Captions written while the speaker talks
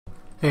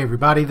Hey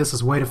everybody, this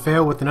is Way to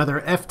Fail with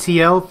another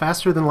FTL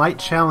Faster Than Light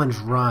Challenge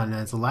Run.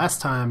 As the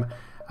last time,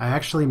 I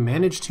actually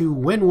managed to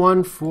win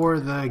one for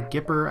the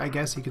Gipper, I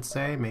guess you could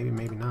say. Maybe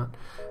not.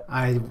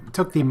 I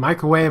took the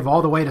microwave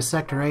all the way to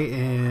Sector 8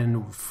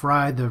 and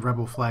fried the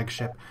Rebel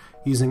flagship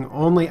using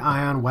only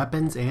ion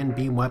weapons and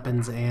beam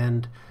weapons,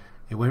 and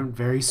it went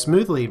very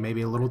smoothly,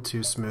 maybe a little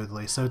too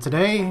smoothly. So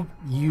today,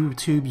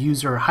 YouTube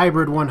user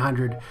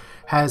Hybrid100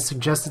 has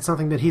suggested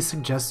something that he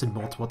suggested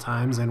multiple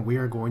times, and we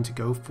are going to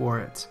go for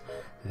it.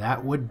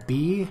 That would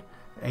be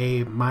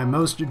my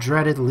most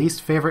dreaded,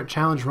 least favorite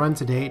challenge run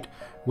to date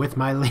with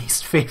my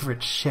least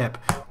favorite ship.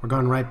 We're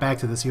going right back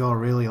to this. You all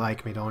really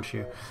like me, don't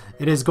you?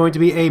 It is going to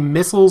be a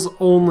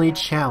missiles-only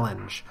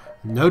challenge.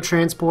 No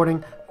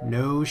transporting,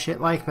 no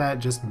shit like that.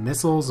 Just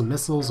missiles,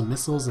 missiles,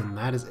 missiles, and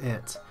that is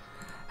it.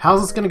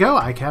 How's this going to go?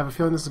 I have a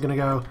feeling this is going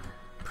to go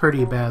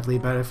pretty badly,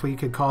 but if we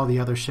could call the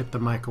other ship the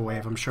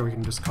microwave, I'm sure we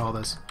can just call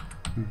this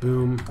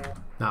boom,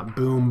 not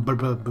boom,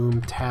 but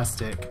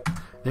boom-tastic.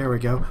 There we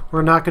go.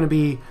 We're not going to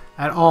be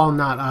at all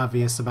not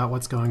obvious about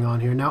what's going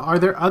on here. Now, are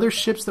there other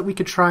ships that we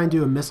could try and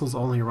do a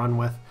missiles-only run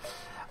with?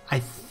 I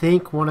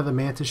think one of the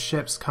Mantis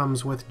ships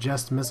comes with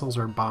just missiles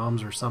or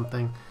bombs or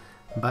something.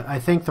 But I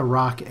think the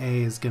Rock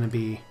A is going to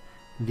be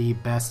the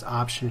best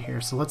option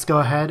here. So let's go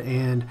ahead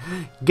and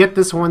get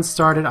this one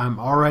started. I'm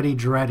already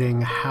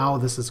dreading how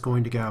this is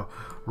going to go.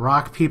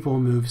 Rock people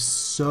move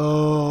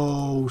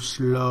so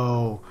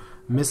slow.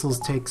 Missiles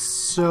take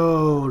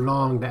so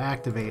long to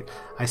activate.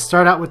 I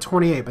start out with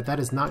 28, but that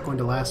is not going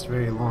to last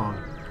very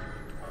long.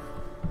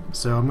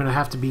 So I'm going to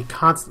have to be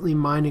constantly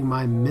minding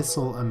my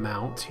missile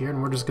amount here,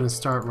 and we're just going to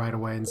start right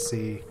away and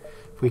see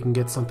if we can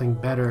get something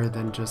better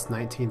than just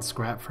 19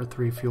 scrap for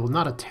 3 fuel.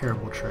 Not a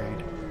terrible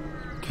trade.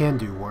 Can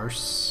do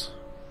worse.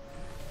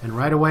 And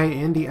right away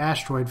in the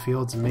asteroid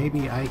fields,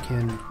 maybe I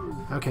can...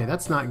 Okay,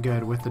 that's not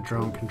good with the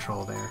drone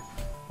control there.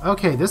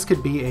 Okay, this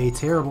could be a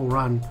terrible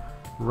run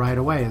right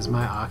away as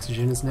my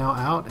oxygen is now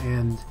out,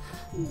 and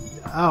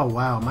oh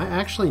wow, am I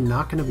actually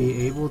not going to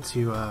be able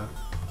to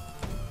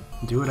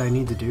do what I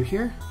need to do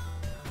here?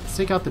 Let's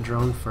take out the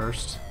drone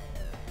first,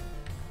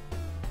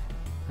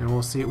 and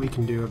we'll see what we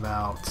can do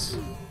about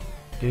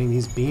getting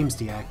these beams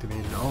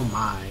deactivated. Oh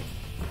my,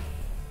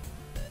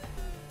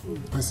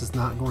 this is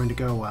not going to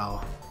go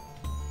well.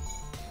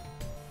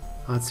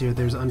 Let's see,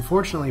 there's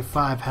unfortunately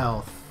 5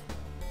 health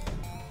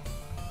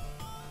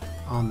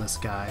on this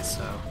guy,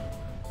 so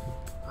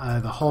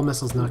the hull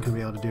missile's not going to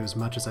be able to do as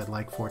much as I'd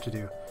like for it to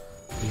do.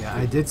 But yeah,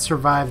 I did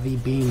survive the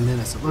beam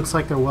menace. It looks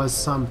like there was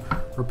some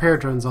repair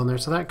drones on there,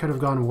 so that could have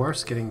gone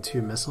worse, getting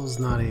 2 missiles,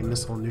 not a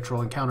missile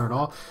neutral encounter at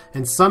all,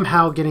 and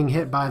somehow getting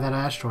hit by that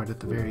asteroid at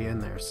the very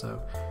end there.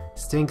 So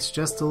stinks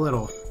just a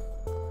little,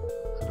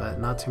 but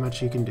not too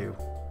much you can do.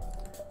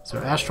 So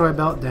asteroid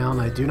belt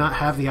down. I do not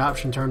have the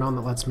option turned on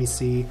that lets me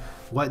see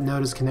what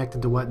node is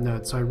connected to what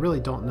node, so I really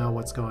don't know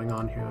what's going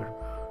on here.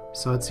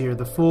 So it's here,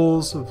 the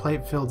Fools, the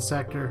plate-filled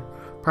sector,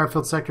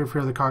 part-filled sector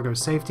for the cargo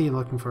safety,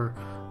 looking for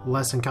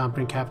less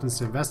incompetent captains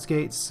to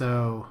investigate,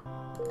 so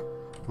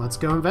let's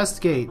go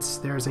investigate.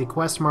 There's a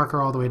quest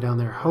marker all the way down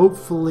there.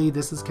 Hopefully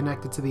this is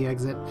connected to the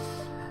exit.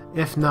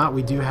 If not,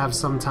 we do have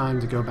some time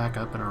to go back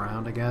up and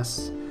around, I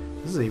guess.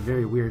 This is a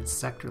very weird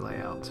sector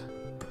layout.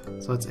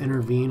 So let's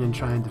intervene and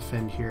try and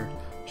defend here.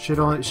 Should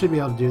be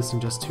able to do this in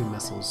just 2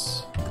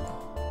 missiles.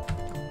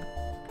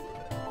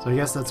 So I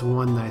guess that's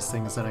one nice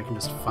thing, is that I can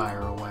just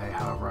fire away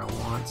however I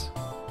want.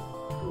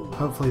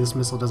 Hopefully this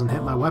missile doesn't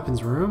hit my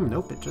weapons room.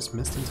 Nope, it just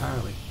missed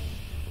entirely.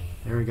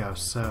 There we go.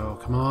 So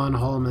come on,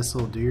 hull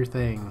missile, do your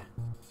thing.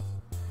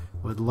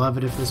 Would love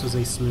it if this was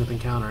a smooth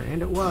encounter,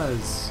 and it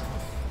was.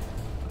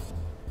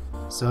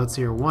 So let's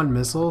hear 1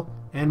 missile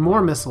and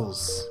more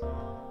missiles.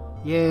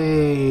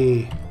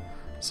 Yay!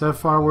 So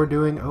far we're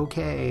doing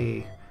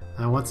okay.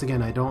 Now once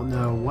again, I don't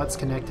know what's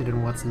connected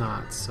and what's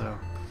not, so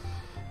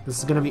this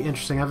is going to be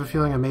interesting. I have a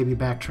feeling I may be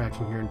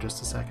backtracking here in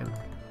just a second.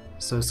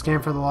 So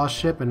scan for the lost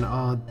ship, and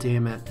oh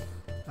damn it.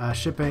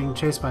 Shipping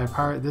chased by a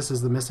pirate. This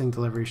is the missing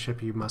delivery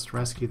ship. You must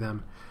rescue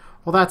them.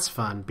 Well, that's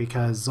fun,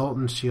 because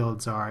Zoltan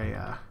shields are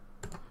a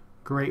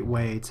great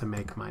way to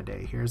make my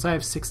day here. As I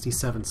have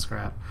 67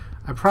 scrap.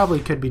 I probably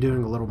could be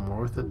doing a little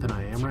more with it than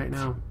I am right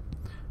now.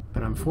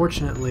 But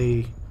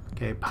unfortunately,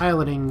 okay,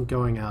 piloting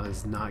going out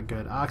is not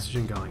good.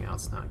 Oxygen going out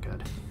is not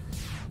good.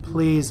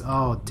 Please,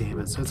 oh damn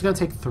it. So it's going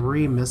to take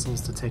 3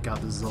 missiles to take out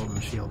the Zoltan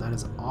shield. That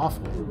is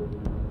awful.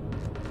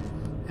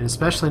 And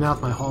especially now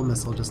with my hull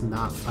missile just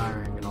not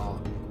firing at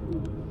all.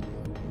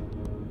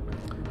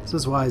 This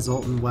is why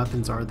Zoltan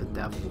weapons are the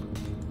devil.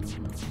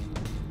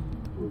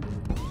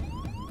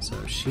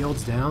 So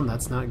shields down,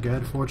 that's not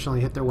good.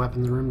 Fortunately hit their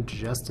weapons room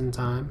just in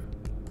time.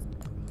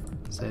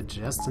 Said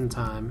just in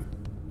time.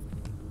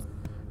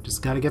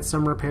 Just gotta get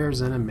some repairs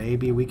in and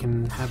maybe we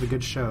can have a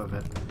good show of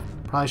it.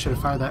 Probably should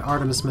have fired that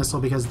Artemis missile,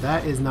 because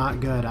that is not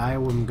good. I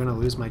am gonna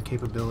lose my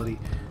capability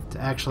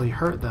to actually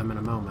hurt them in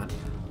a moment.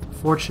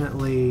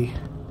 Fortunately,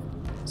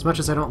 as much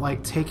as I don't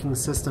like taking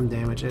system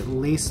damage, at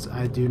least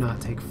I do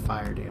not take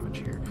fire damage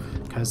here.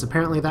 Because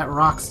apparently that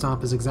rock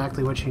stomp is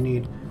exactly what you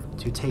need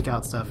to take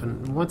out stuff.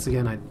 And once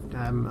again,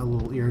 I'm a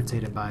little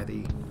irritated by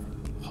the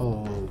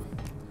whole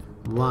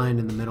line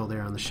in the middle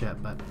there on the ship,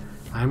 but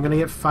I'm going to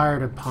get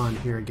fired upon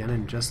here again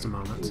in just a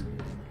moment,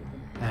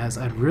 as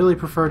I'd really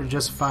prefer to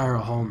just fire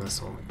a hull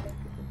missile.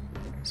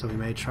 So we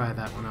may try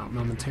that one out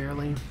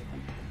momentarily.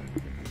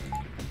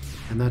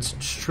 And that's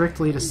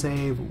strictly to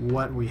save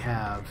what we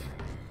have,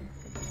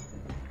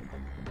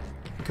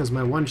 because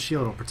my one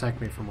shield will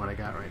protect me from what I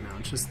got right now.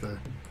 It's just the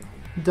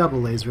double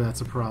laser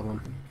that's a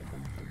problem,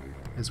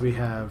 as we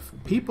have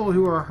people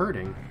who are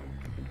hurting.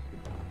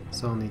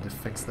 So I'll need to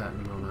fix that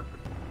in a moment.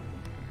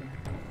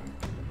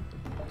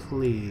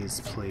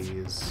 Please,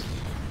 please.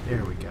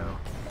 There we go.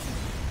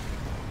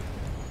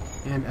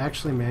 And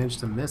actually managed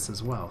to miss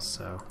as well,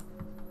 so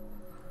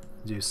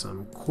do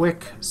some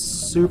quick,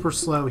 super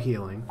slow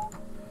healing.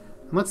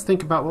 And let's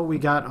think about what we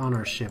got on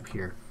our ship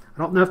here. I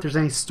don't know if there's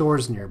any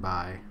stores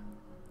nearby,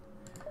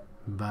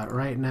 but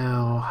right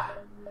now,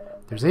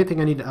 if there's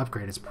anything I need to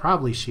upgrade, it's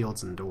probably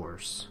shields and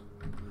doors.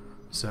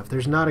 So if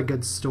there's not a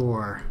good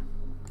store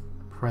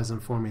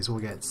present for me, so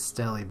we'll get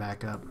Stelly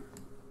back up.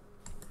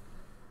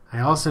 I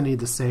also need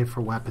to save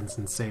for weapons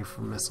and save for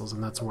missiles,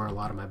 and that's where a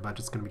lot of my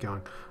budget's going to be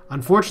going.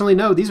 Unfortunately,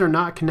 no, these are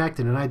not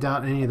connected, and I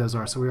doubt any of those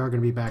are, so we are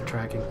going to be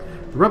backtracking.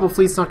 The Rebel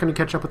fleet's not going to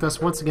catch up with us.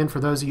 Once again, for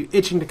those of you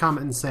itching to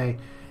comment and say,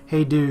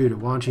 hey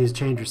dude, why don't you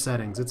change your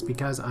settings? It's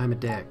because I'm a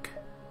dick,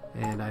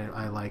 and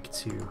I like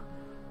to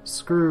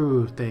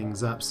screw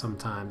things up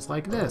sometimes,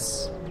 like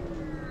this.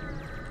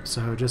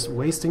 So just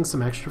wasting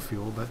some extra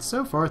fuel, but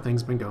so far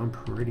things have been going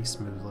pretty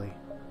smoothly.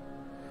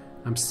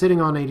 I'm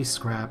sitting on 80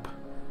 scrap.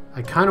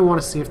 I kind of want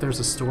to see if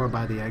there's a store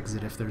by the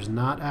exit. If there's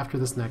not after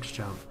this next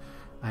jump,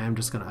 I am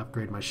just going to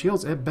upgrade my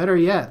shields. And better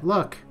yet,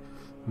 look,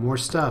 more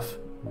stuff.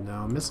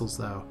 No missiles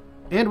though.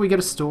 And we get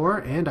a store,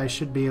 and I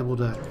should be able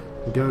to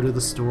go to the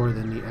store,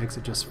 then the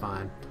exit just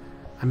fine.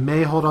 I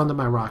may hold on to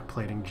my rock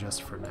plating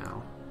just for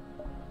now.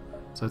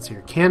 So it's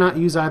here. Cannot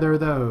use either of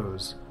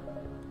those.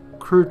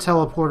 Crew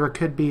teleporter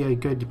could be a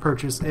good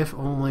purchase, if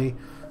only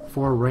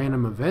for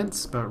random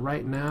events, but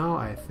right now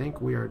I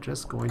think we are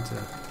just going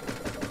to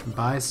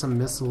buy some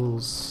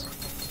missiles,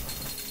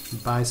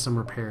 buy some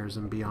repairs,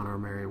 and be on our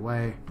merry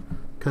way.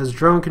 Because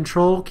drone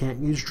control, can't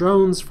use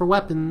drones for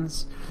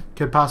weapons.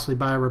 Could possibly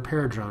buy a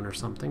repair drone or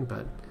something,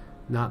 but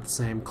not the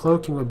same.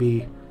 Cloaking would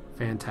be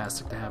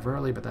fantastic to have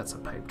early, but that's a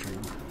pipe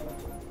dream.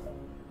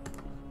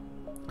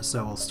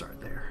 So we'll start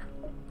there.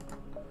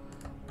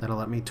 That'll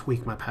let me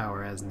tweak my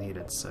power as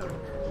needed. So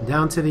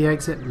down to the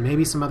exit,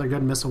 maybe some other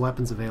good missile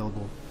weapons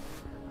available.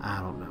 I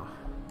don't know.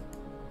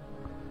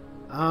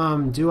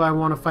 Do I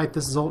want to fight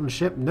this Zoltan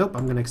ship? Nope,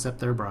 I'm going to accept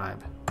their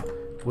bribe.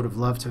 Would have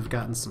loved to have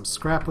gotten some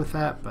scrap with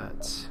that,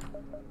 but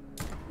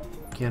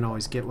can't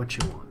always get what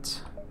you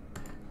want.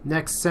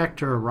 Next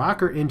sector,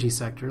 rock or Ingy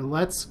sector.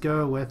 Let's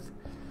go with...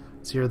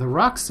 So here, the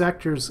rock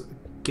sectors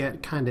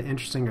get kind of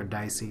interesting or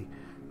dicey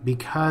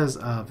because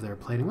of their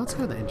plating. Let's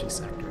go to the Ingy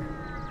sector.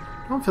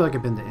 I don't feel like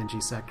I've been to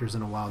Ingy sectors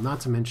in a while, not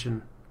to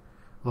mention...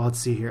 Well, let's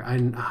see here.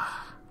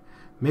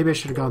 Maybe I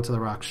should have gone to the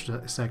rock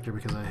sector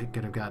because I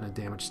could have gotten a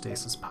damaged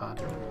stasis pod.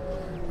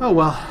 Oh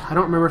well, I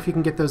don't remember if you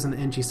can get those in the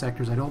Ingy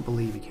sectors. I don't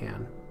believe you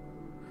can.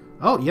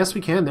 Oh, yes we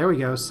can. There we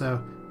go.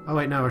 So, oh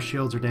wait, no, our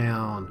shields are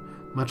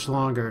down. Much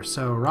longer.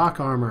 So, rock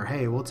armor.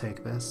 Hey, we'll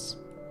take this.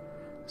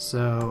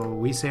 So,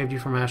 we saved you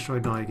from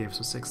asteroid. No, you gave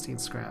us a 16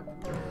 scrap.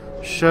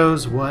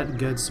 Shows what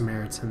good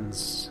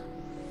Samaritans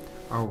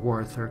are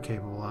worth or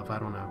capable of. I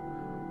don't know.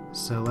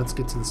 So let's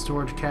get to the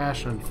storage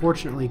cache.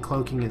 Unfortunately,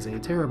 cloaking is a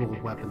terrible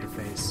weapon to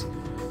face.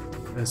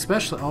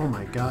 Especially, oh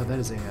my god, that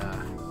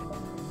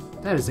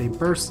is a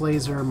burst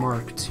laser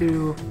Mark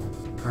II,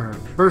 or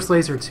burst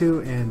laser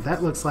 2, and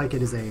that looks like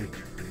it is a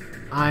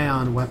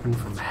ion weapon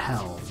from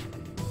hell.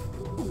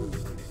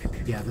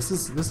 Yeah, this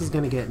is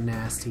gonna get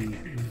nasty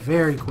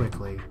very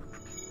quickly.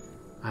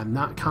 I'm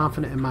not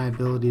confident in my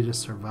ability to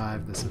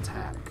survive this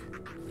attack,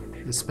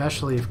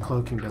 especially if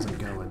cloaking doesn't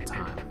go in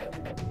time.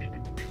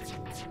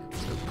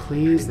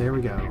 Please, there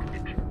we go.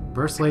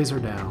 Burst laser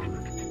down.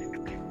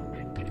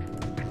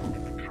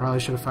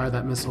 Probably should have fired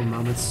that missile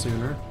moments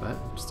sooner, but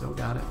still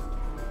got it.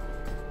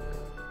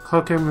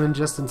 Cloak him in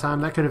just in time.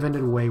 That could have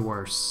ended way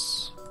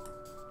worse.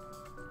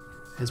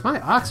 As my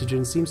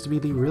oxygen seems to be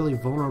the really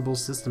vulnerable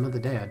system of the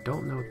day. I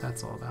don't know what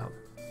that's all about.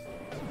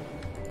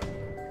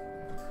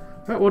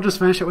 But we'll just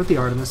finish it with the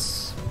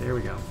Artemis. There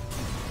we go.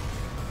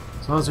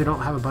 As long as we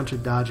don't have a bunch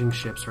of dodging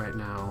ships right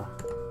now.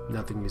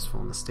 Nothing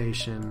useful in the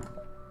station.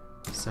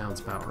 Sounds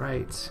about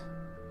right.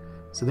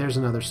 So there's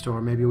another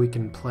store. Maybe we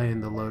can play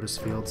in the Lotus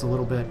Fields a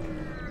little bit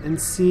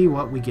and see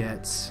what we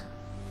get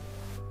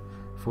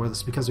for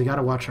this, because we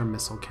gotta watch our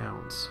missile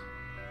counts.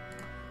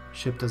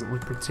 Ship doesn't look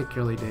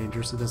particularly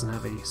dangerous. It doesn't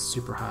have a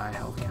super high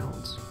health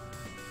count.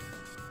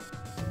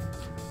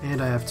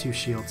 And I have 2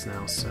 shields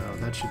now, so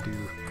that should do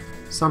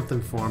something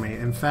for me.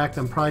 In fact,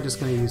 I'm probably just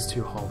going to use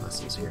 2 hull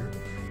missiles here,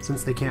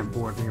 since they can't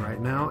board me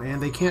right now,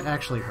 and they can't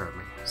actually hurt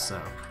me,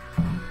 so...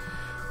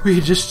 We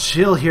can just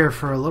chill here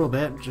for a little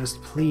bit.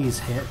 Just please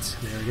hit.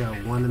 There we go.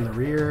 1 in the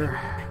rear.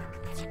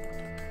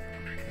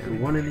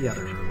 And 1 in the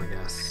other room, I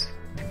guess.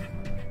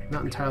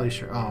 Not entirely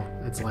sure. Oh,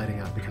 it's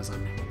lighting up because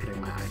I'm putting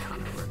my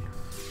icon over it.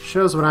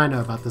 Shows what I know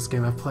about this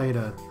game. I've played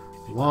a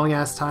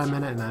long-ass time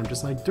in it, and I'm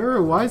just like,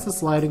 Durr, why is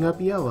this lighting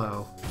up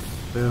yellow?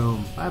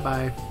 Boom.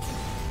 Bye-bye.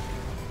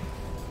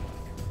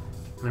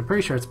 And I'm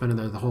pretty sure it's been in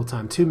there the whole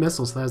time. 2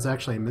 missiles, so that was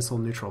actually a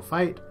missile-neutral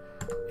fight.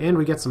 And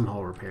we get some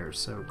hull repairs,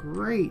 so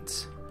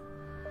great.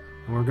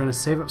 And we're going to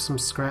save up some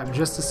scrap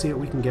just to see what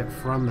we can get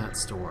from that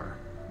store.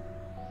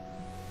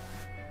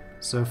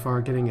 So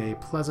far, getting a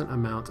pleasant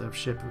amount of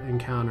ship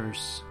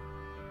encounters.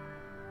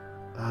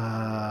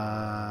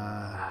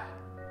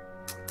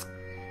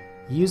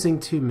 Using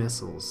 2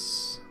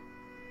 missiles.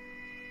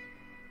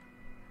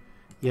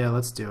 Yeah,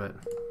 let's do it.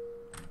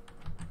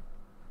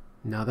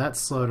 No, that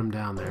slowed him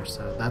down there,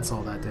 so that's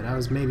all that did. I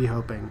was maybe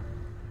hoping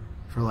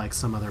for like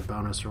some other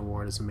bonus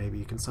reward, as maybe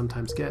you can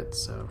sometimes get,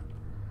 so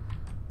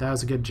that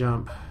was a good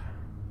jump.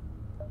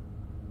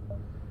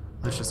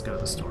 Let's just go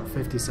to the store.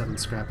 57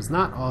 scrap is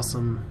not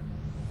awesome.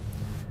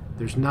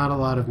 There's not a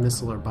lot of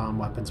missile or bomb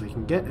weapons we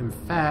can get. In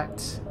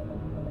fact,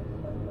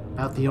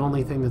 about the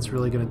only thing that's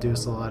really going to do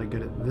us a lot of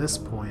good at this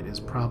point is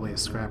probably a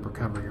scrap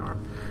recovery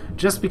arm.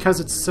 Just because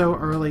it's so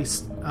early,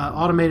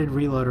 automated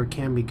reloader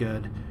can be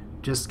good.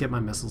 Just get my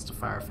missiles to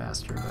fire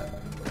faster,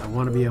 but I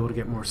want to be able to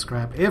get more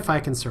scrap if I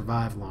can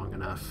survive long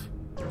enough.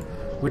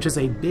 Which is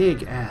a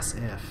big ass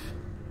if.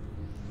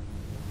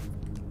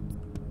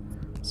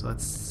 So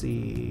let's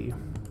see.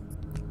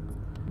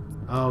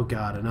 Oh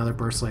god, another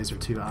burst laser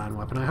 2 ion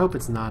weapon. I hope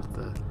it's not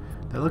the...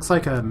 That looks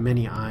like a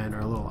mini ion or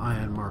a little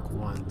ion Mark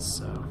 1,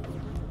 so...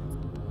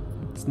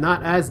 It's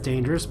not as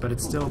dangerous, but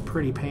it's still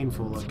pretty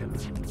painful looking.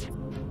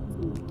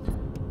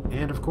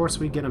 And of course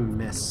we get a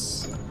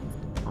miss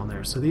on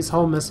there. So these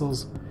hull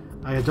missiles,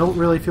 I don't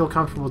really feel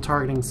comfortable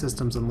targeting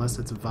systems unless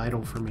it's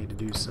vital for me to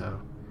do so.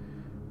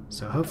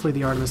 So hopefully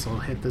the Artemis will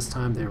hit this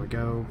time. There we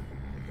go.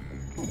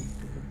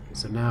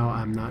 So now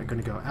I'm not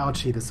going to go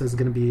ouchie. This is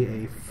going to be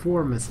a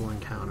 4 missile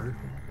encounter.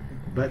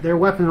 But their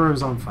weapon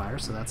room's on fire,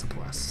 so that's a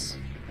plus.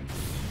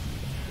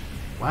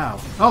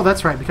 Wow. Oh,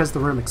 that's right, because the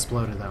room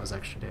exploded, that was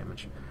extra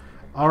damage.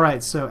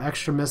 Alright, so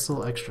extra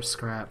missile, extra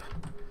scrap.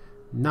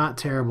 Not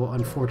terrible,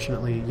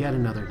 unfortunately. Yet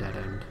another dead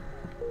end.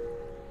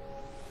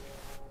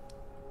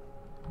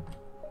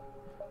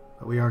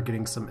 But we are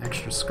getting some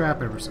extra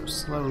scrap ever so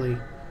slowly.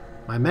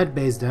 My med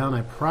bay's down.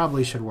 I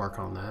probably should work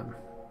on that.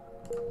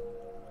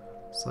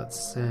 So let's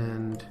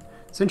send...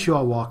 Since you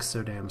all walk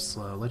so damn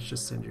slow, let's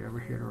just send you over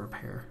here to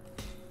repair.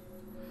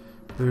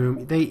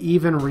 Boom. They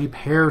even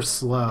repair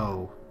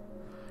slow.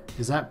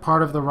 Is that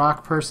part of the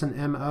rock person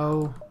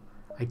MO?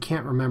 I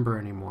can't remember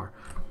anymore.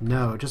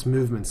 No, just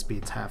movement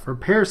speed's half.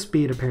 Repair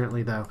speed,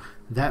 apparently, though.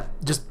 That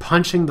just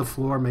punching the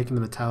floor, making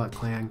the metallic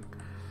clang,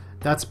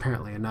 that's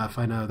apparently enough.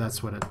 I know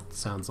that's what it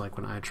sounds like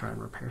when I try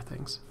and repair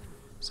things.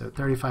 So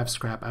 35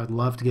 scrap. I would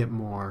love to get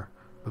more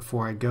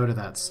before I go to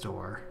that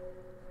store.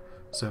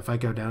 So if I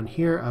go down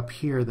here, up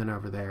here, then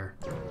over there,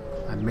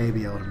 I may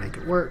be able to make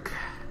it work.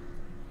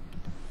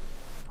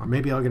 Or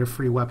maybe I'll get a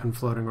free weapon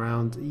floating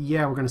around.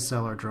 Yeah, we're going to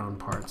sell our drone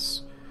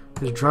parts.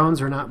 Because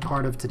drones are not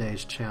part of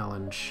today's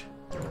challenge.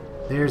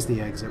 There's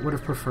the exit. Would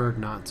have preferred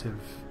not to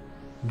have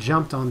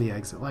jumped on the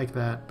exit like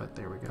that, but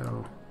there we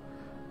go.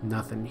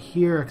 Nothing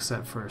here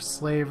except for a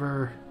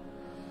slaver.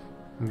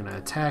 I'm going to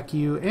attack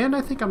you, and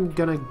I think I'm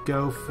going to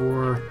go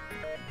for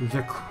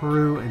the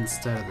crew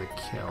instead of the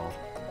kill.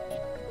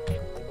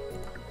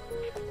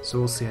 So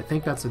we'll see. I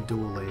think that's a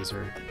dual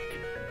laser.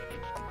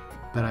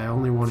 But I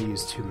only want to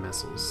use 2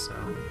 missiles, so...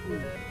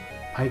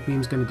 Pike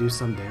beam's going to do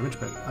some damage,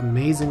 but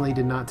amazingly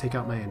did not take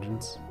out my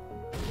engines.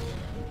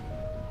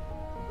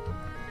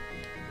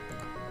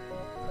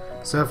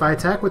 So if I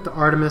attack with the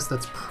Artemis,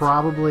 that's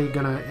probably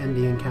going to end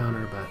the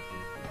encounter, but...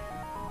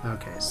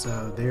 Okay,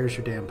 so there's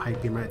your damn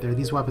pike beam right there.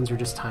 These weapons are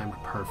just timed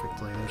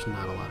perfectly. There's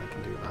not a lot I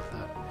can do about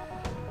that.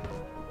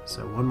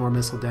 So one more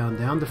missile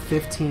down to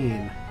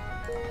 15.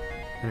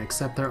 And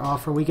accept their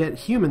offer. We get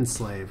Human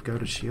Slave. Go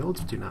to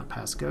shields. Do not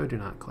pass go. Do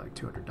not collect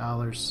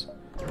 $200.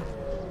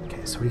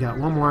 Okay, so we got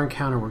one more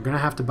encounter. We're going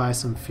to have to buy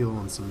some fuel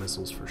and some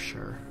missiles for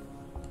sure.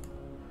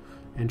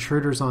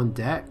 Intruders on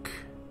deck.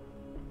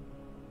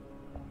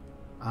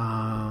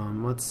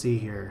 Let's see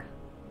here.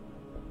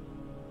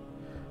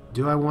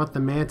 Do I want the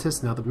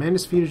Mantis? Now, the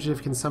Mantis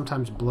Fugitive can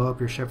sometimes blow up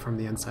your ship from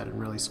the inside and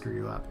really screw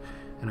you up.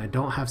 And I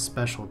don't have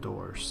special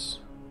doors.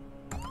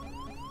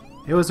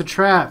 It was a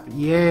trap!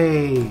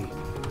 Yay!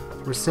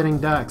 We're sitting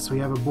ducks. We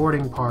have a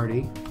boarding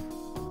party.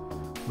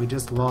 We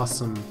just lost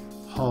some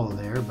hull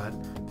there, but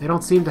they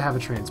don't seem to have a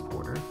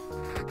transporter.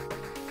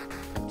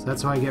 So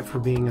that's what I get for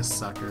being a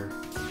sucker.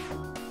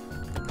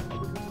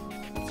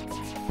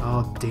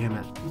 Oh, damn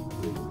it.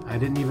 I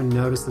didn't even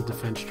notice the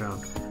defense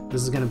drone.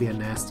 This is going to be a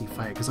nasty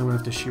fight, because I'm going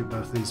to have to shoot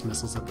both of these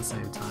missiles at the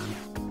same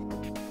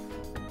time.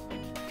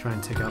 Try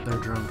and take out their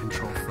drone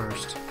control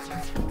first.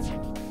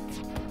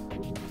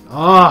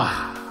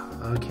 Oh!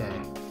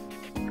 Okay.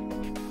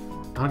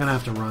 I'm going to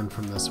have to run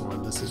from this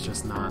one. This is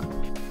just not...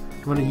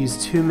 I'm going to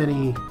use too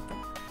many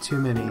too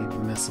many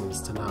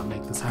missiles to not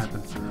make this happen.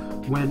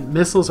 When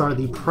missiles are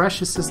the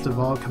preciousest of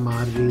all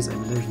commodities,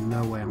 and there's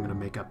no way I'm going to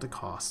make up the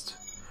cost.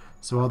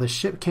 So while the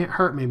ship can't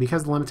hurt me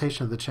because of the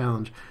limitation of the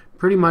challenge,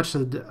 pretty much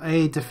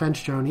a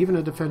defense drone, even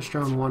a defense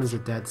drone 1 is a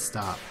dead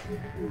stop.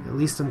 At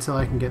least until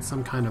I can get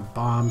some kind of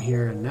bomb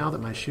here, and now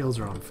that my shields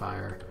are on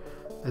fire,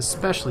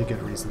 especially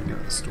good reason to go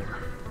to the store.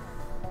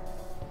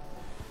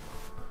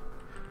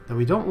 Though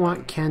we don't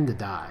want Ken to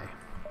die.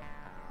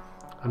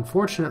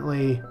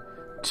 Unfortunately,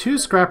 2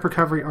 scrap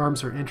recovery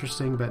arms are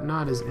interesting, but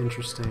not as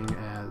interesting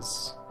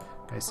as,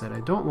 like I said,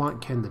 I don't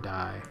want Ken to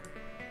die.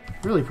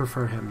 I really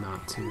prefer him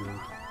not to.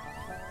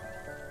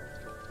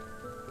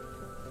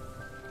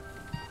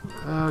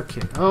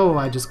 Okay. Oh,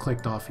 I just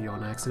clicked off of you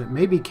on accident.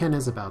 Maybe Ken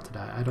is about to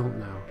die. I don't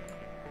know.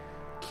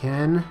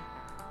 Ken,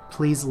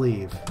 please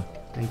leave.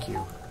 Thank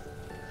you.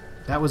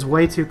 That was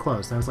way too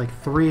close. That was like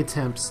 3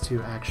 attempts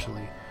to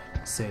actually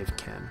save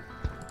Ken.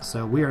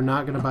 So we are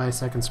not going to buy a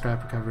second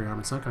scrap recovery arm.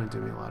 It's not going to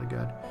do me a lot of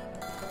good.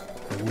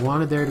 I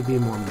wanted there to be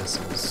more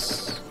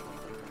missiles.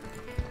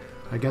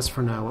 I guess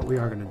for now what we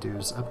are going to do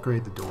is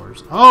upgrade the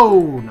doors.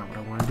 Oh, not what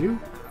I want to do.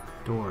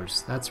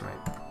 Doors. That's right.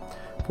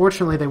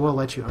 Fortunately, they will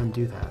let you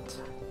undo that,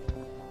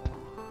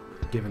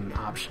 given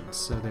options.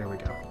 So there we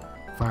go.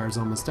 Fire's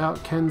almost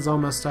out. Ken's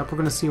almost up. We're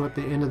going to see what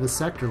the end of the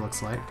sector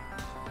looks like.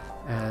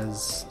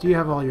 Do you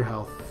have all your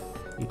health?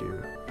 You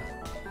do.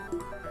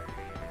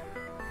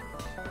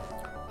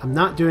 I'm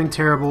not doing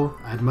terrible.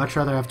 I'd much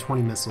rather have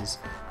 20 missiles.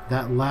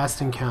 That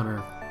last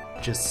encounter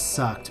just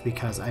sucked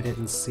because I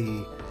didn't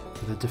see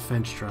the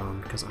defense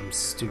drone because I'm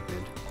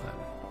stupid. But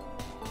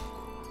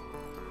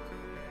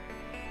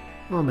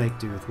we'll make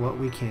do with what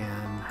we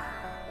can.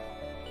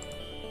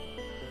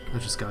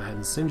 Let's just go ahead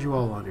and send you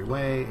all on your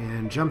way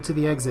and jump to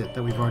the exit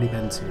that we've already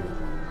been to.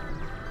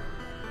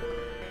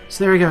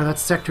 So there we go,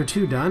 that's Sector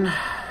 2 done.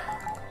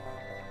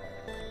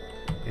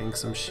 Getting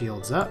some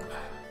shields up.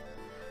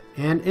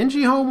 And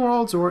NG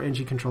Homeworlds or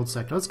NG Controlled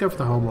Sector. Let's go for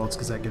the Homeworlds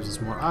because that gives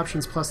us more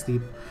options, plus the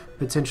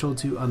potential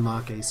to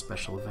unlock a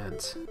special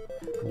event.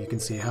 And you can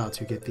see how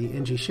to get the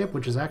NG ship,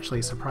 which is actually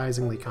a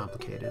surprisingly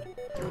complicated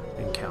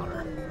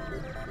encounter.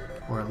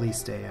 Or at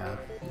least you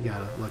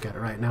gotta look at it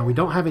right. Now, we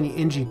don't have any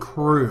NG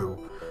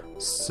crew,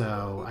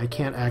 so I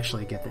can't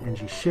actually get the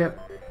NG ship,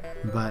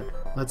 but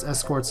let's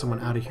escort someone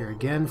out of here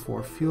again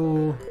for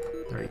fuel.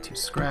 32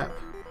 scrap.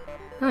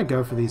 I'm gonna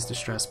go for these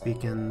distress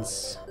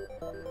beacons.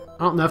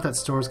 I don't know if that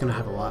store is gonna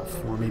have a lot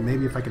for me.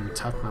 Maybe if I can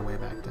tuck my way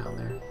back down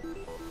there.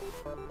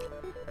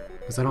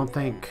 Because I don't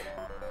think...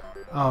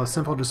 Oh,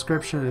 simple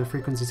description and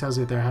frequency tells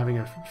you that they're having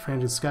a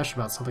frantic discussion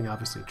about something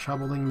obviously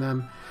troubling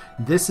them.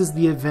 This is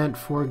the event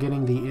for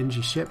getting the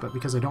NG ship, but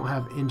because I don't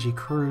have NG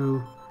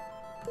crew,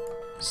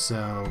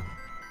 so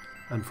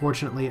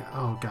unfortunately,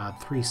 oh god,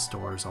 3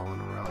 stores all in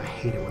a row. I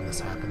hate it when this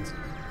happens.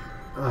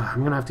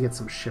 I'm gonna have to get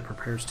some ship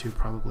repairs too,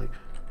 probably.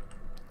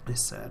 I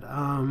said,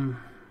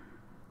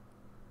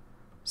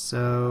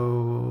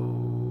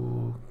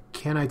 so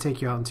can I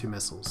take you out in 2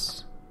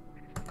 missiles?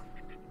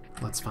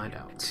 Let's find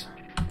out.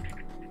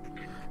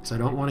 So I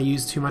don't want to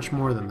use too much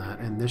more than that,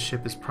 and this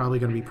ship is probably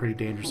going to be pretty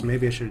dangerous.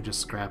 Maybe I should have just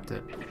scrapped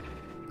it.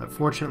 But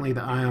fortunately,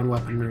 the ion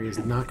weaponry is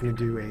not going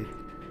to do a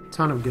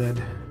ton of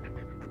good.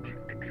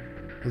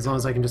 As long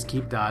as I can just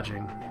keep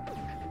dodging.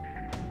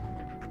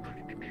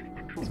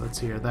 So let's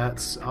hear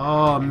that's...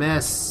 Oh,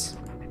 miss!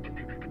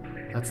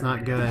 That's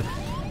not good.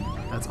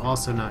 That's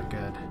also not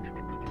good.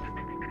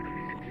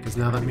 Because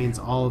now that means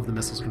all of the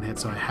missiles can hit,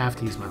 so I have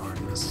to use my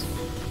Artemis.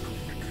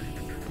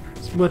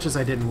 As much as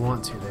I didn't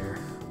want to there.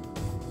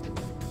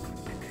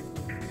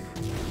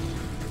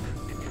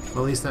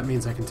 Well, at least that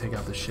means I can take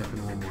out the ship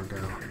in one more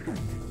go.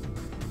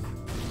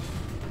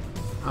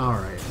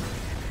 Alright.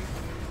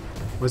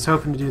 Was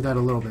hoping to do that a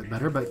little bit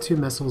better, but 2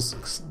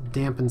 missiles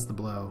dampens the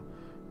blow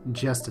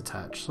just a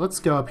touch. So let's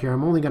go up here.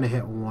 I'm only going to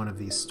hit one of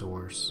these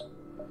stores.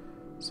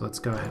 So let's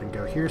go ahead and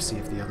go here, see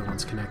if the other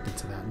one's connected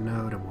to that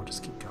node, and we'll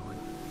just keep going.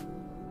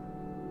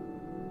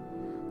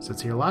 So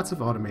it's here. Lots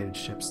of automated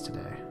ships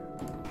today.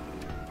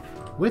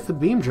 With the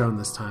beam drone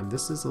this time,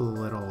 this is a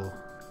little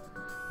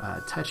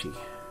touchy.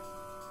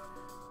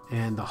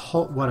 And the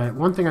hull,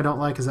 one thing I don't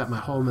like is that my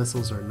hull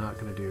missiles are not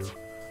going to do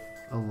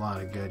a lot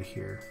of good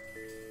here.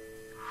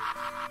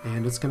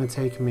 And it's going to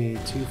take me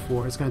it's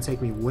going to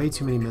take me way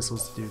too many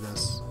missiles to do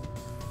this.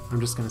 I'm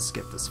just going to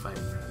skip this fight.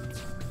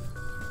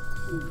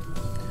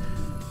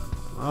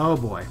 Oh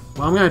boy.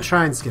 Well, I'm going to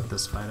try and skip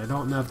this fight. I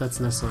don't know if that's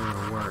necessarily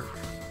going to work.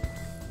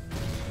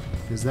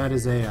 Because that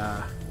is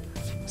a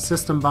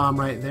system bomb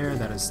right there.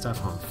 That is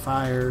stuff on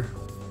fire.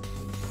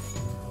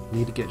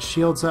 Need to get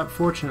shields up.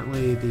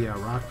 Fortunately, the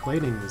rock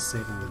plating is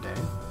saving the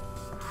day.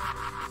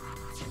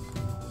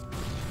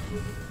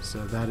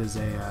 So that is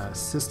a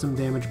system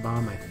damage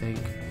bomb, I think.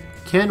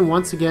 Ken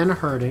once again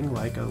hurting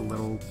like a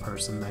little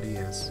person that he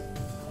is.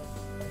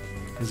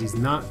 Because he's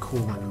not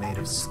cool and made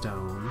of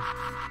stone.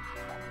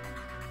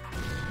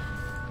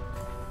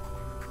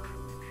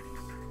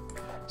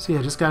 So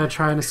yeah, just gotta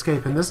try and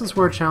escape. And this is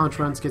where challenge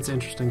runs gets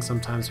interesting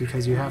sometimes,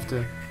 because you have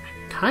to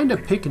kind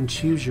of pick and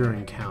choose your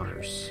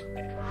encounters.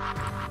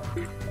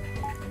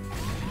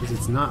 Because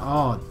it's not...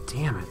 Oh,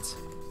 damn it.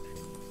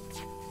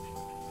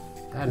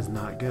 That is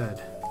not good.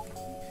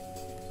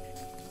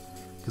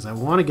 Because I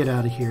want to get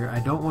out of here. I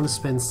don't want to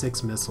spend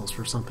 6 missiles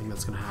for something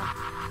that's going to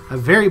have a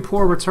very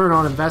poor return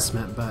on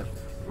investment, but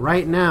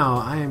right now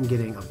I am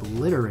getting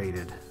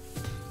obliterated.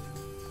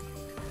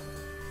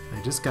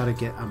 I just got to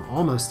get... I'm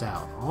almost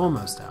out.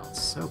 Almost out.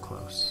 So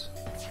close.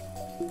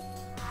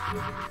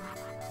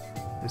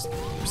 Just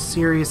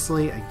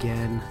seriously,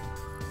 again.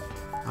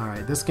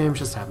 Alright, this game's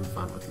just having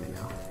fun with me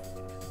now.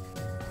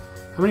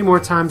 How many more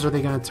times are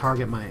they going to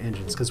target my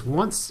engines? Because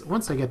once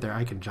I get there,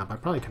 I can jump. I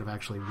probably could have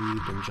actually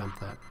weaved and jumped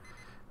that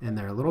in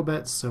there a little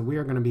bit. So we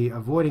are going to be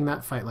avoiding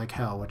that fight like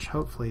hell, which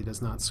hopefully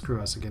does not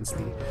screw us against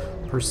the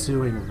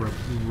pursuing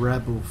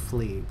rebel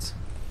fleet.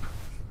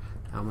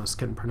 I almost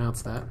couldn't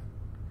pronounce that.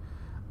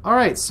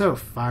 Alright, so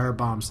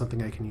firebomb,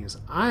 something I can use.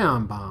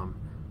 Ion bomb.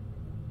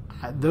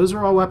 Those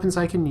are all weapons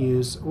I can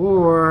use,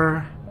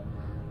 or...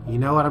 You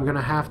know what, I'm going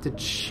to have to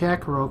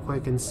check real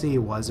quick and see,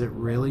 was it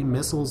really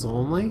missiles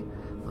only?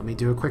 Let me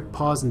do a quick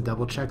pause and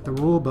double check the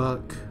rule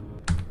book.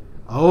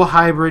 Oh,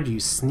 hybrid, you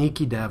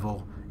sneaky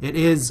devil. It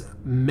is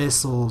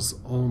missiles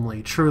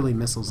only, truly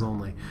missiles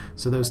only.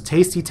 So those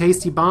tasty,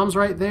 tasty bombs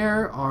right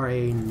there are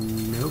a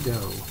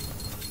no-go.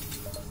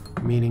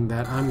 Meaning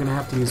that I'm going to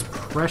have to use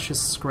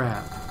precious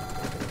scrap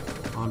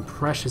on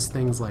precious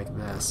things like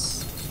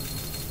this.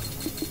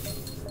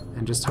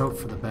 And just hope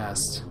for the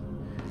best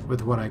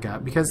with what I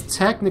got. Because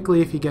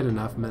technically, if you get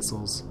enough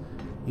missiles,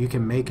 you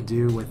can make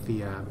do with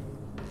the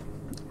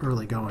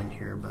early going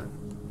here, but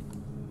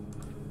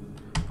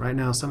right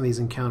now some of these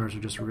encounters are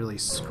just really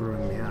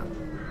screwing me up.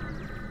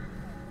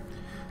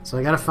 So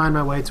I gotta find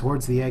my way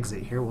towards the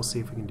exit here. We'll see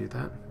if we can do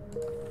that.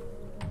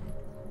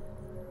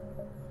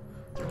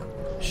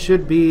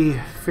 Should be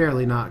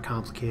fairly not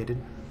complicated,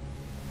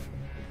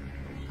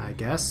 I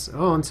guess.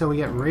 Oh, until we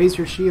get raise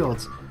your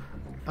shields.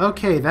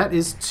 Okay, that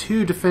is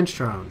 2 defense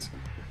drones.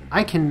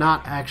 I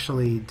cannot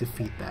actually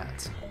defeat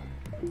that.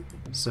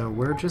 So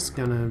we're just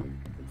gonna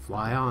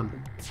fly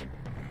on.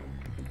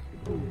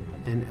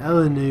 And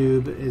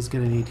Elenoob is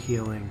gonna need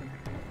healing.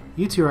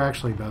 You two are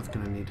actually both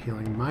gonna need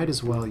healing. Might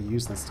as well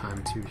use this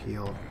time to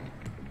heal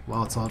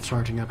while it's all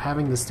charging up.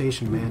 Having the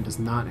station man does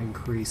not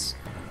increase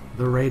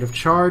the rate of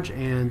charge,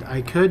 and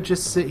I could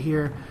just sit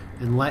here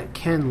and let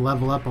Ken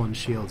level up on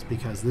shields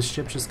because this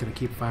ship's just gonna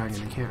keep firing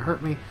and they can't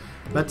hurt me.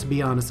 But to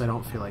be honest, I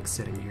don't feel like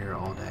sitting here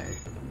all day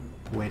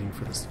waiting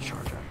for this to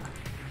charge up.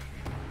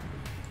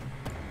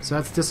 So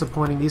that's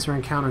disappointing. These are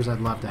encounters I'd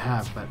love to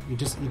have, but you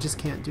just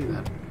can't do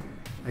that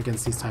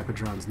against these type of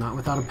drones, not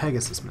without a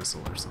Pegasus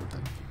missile or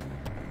something.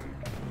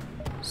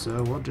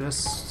 So we'll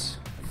just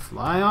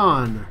fly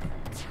on.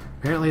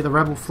 Apparently the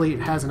Rebel fleet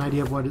has an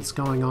idea of what is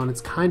going on.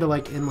 It's kind of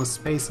like endless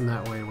space in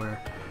that way,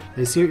 where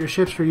they see what your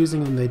ships are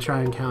using and they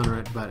try and counter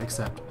it, but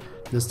except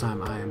this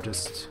time I am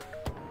just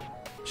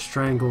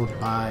strangled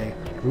by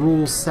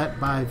rules set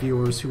by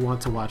viewers who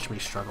want to watch me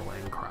struggle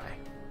and cry.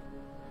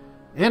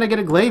 And I get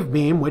a glaive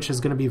beam, which is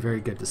going to be very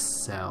good to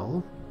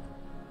sell,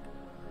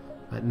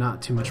 but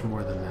not too much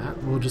more than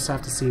that. We'll just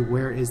have to see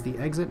where is the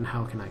exit and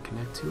how can I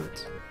connect to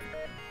it.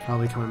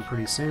 Probably coming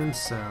pretty soon,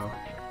 so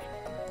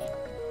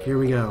here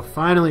we go.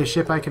 Finally a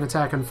ship I can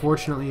attack.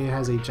 Unfortunately it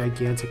has a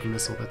gigantic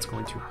missile that's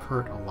going to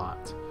hurt a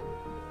lot.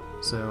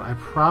 So I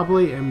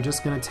probably am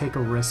just going to take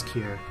a risk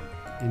here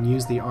and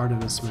use the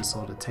Artemis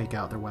missile to take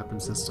out their weapon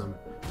system.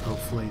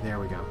 Hopefully, there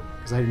we go.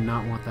 Because I do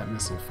not want that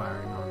missile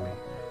firing on me.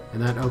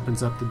 And that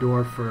opens up the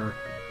door for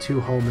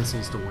 2 hull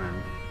missiles to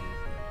win.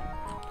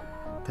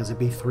 Because it'd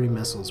be 3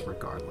 missiles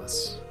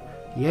regardless.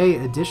 Yay,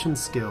 addition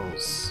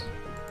skills.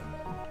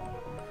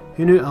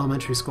 Who knew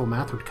elementary school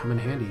math would come in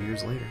handy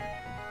years later?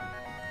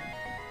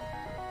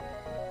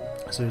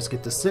 So just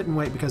get to sit and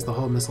wait because the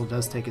hull missile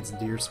does take its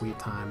dear sweet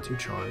time to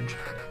charge.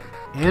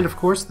 And of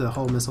course the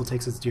hull missile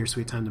takes its dear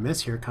sweet time to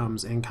miss. Here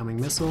comes incoming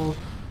missile.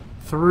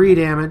 3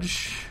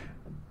 damage.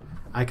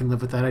 I can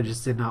live with that. I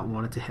just did not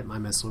want it to hit my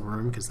missile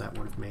room because that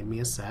would have made me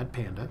a sad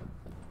panda.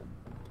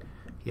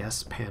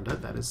 Yes, panda.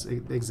 That is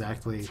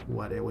exactly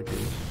what it would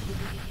be.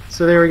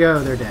 So there we go.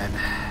 They're dead.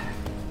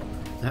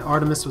 That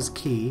Artemis was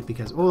key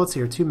because... Oh, let's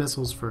see here. 2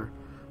 missiles for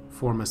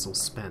 4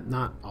 missiles spent.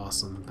 Not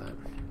awesome, but...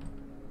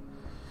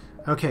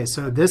 Okay,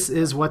 so this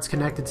is what's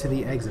connected to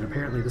the exit.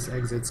 Apparently this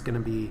exit's going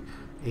to be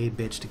a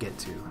bitch to get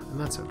to, and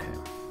that's okay.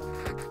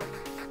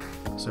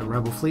 So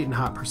Rebel Fleet in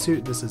hot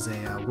pursuit. This is a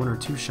 1 or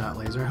 2 shot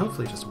laser.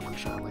 Hopefully just a 1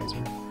 shot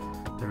laser.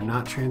 They're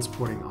not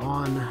transporting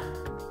on.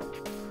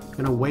 I'm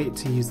going to wait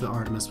to use the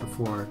Artemis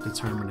before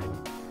determining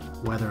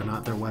whether or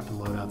not their weapon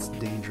loadout's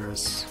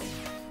dangerous.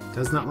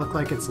 Does not look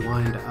like it's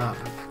lined up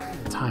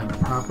timed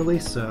properly,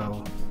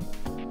 so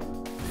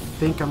I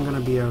think I'm going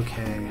to be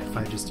okay if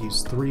I just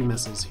use 3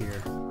 missiles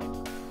here.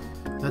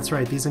 That's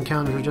right, these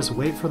encounters are just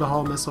wait for the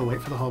hull missile,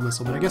 wait for the hull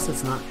missile, but I guess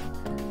it's not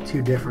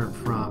too different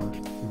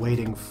from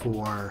waiting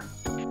for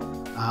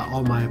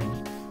all my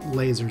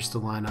lasers to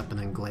line up and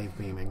then glaive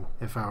beaming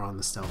if I were on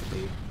the stealth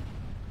beam.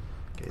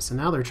 Okay, so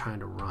now they're trying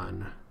to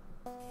run.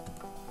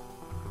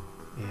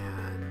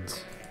 And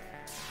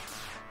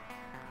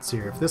Let's see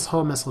here. If this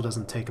whole missile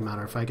doesn't take him out,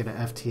 or if I get an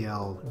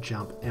FTL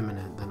jump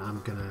imminent, then I'm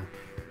gonna...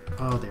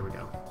 Oh, there we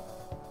go.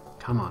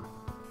 Come on.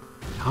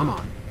 Come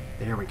on.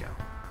 There we go.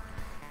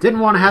 Didn't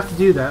want to have to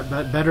do that,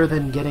 but better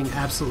than getting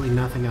absolutely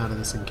nothing out of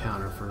this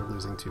encounter for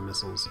losing 2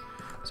 missiles.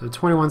 So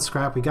 21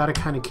 scrap. We got to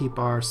kind of keep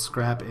our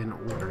scrap in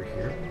order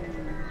here.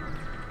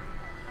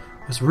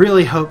 Just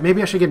really hope...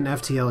 Maybe I should get an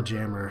FTL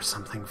jammer or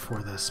something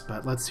for this,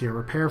 but let's see here.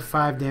 Repair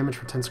 5 damage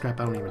for 10 scrap.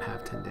 I don't even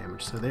have 10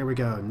 damage. So there we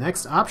go.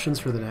 Next options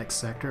for the next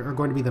sector are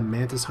going to be the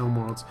Mantis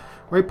homeworlds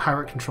or a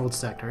pirate-controlled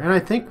sector. And I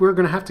think we're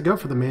going to have to go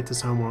for the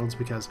Mantis homeworlds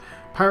because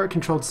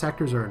pirate-controlled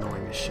sectors are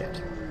annoying as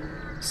shit.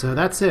 So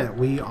that's it.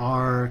 We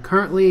are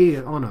currently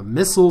on a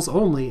missiles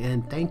only,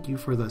 and thank you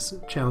for this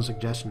challenge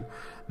suggestion.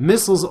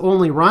 Missiles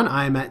only run.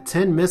 I am at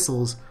 10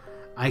 missiles.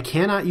 I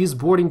cannot use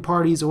boarding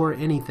parties or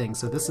anything,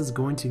 so this is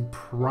going to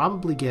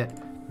probably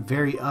get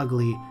very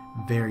ugly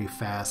very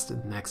fast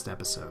next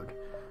episode.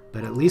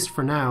 But at least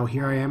for now,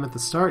 here I am at the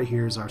start.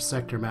 Here's our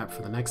sector map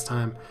for the next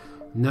time.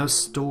 No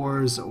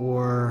stores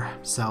or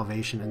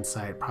salvation in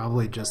sight.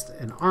 Probably just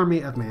an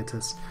army of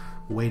Mantis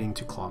waiting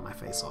to claw my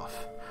face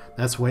off.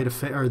 This is Way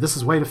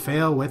to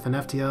Fail with an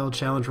FTL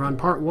Challenge Run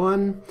Part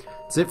 1.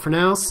 That's it for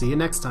now. See you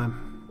next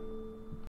time.